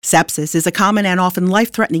Sepsis is a common and often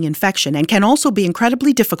life-threatening infection and can also be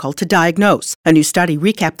incredibly difficult to diagnose. A new study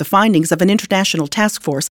recapped the findings of an international task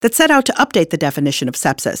force that set out to update the definition of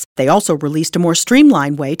sepsis. They also released a more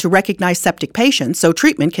streamlined way to recognize septic patients so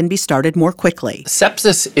treatment can be started more quickly.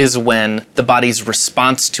 Sepsis is when the body's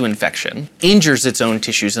response to infection injures its own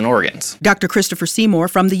tissues and organs. Dr. Christopher Seymour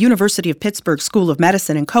from the University of Pittsburgh School of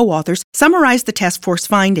Medicine and co-authors summarized the task force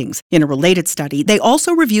findings. In a related study, they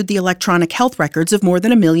also reviewed the electronic health records of more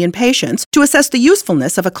than 1 million patients to assess the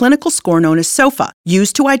usefulness of a clinical score known as SOFA,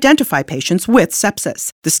 used to identify patients with sepsis.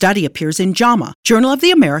 The study appears in JAMA, Journal of the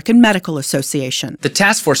American Medical Association. The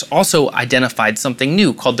task force also identified something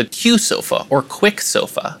new called the Q-SOFA, or Quick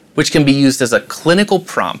SOFA, which can be used as a clinical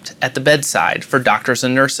prompt at the bedside for doctors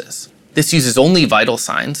and nurses. This uses only vital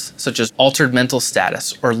signs, such as altered mental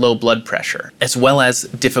status or low blood pressure, as well as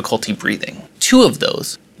difficulty breathing. 2 of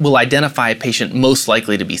those will identify a patient most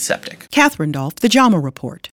likely to be septic. Catherine Dolph, The JAMA Report.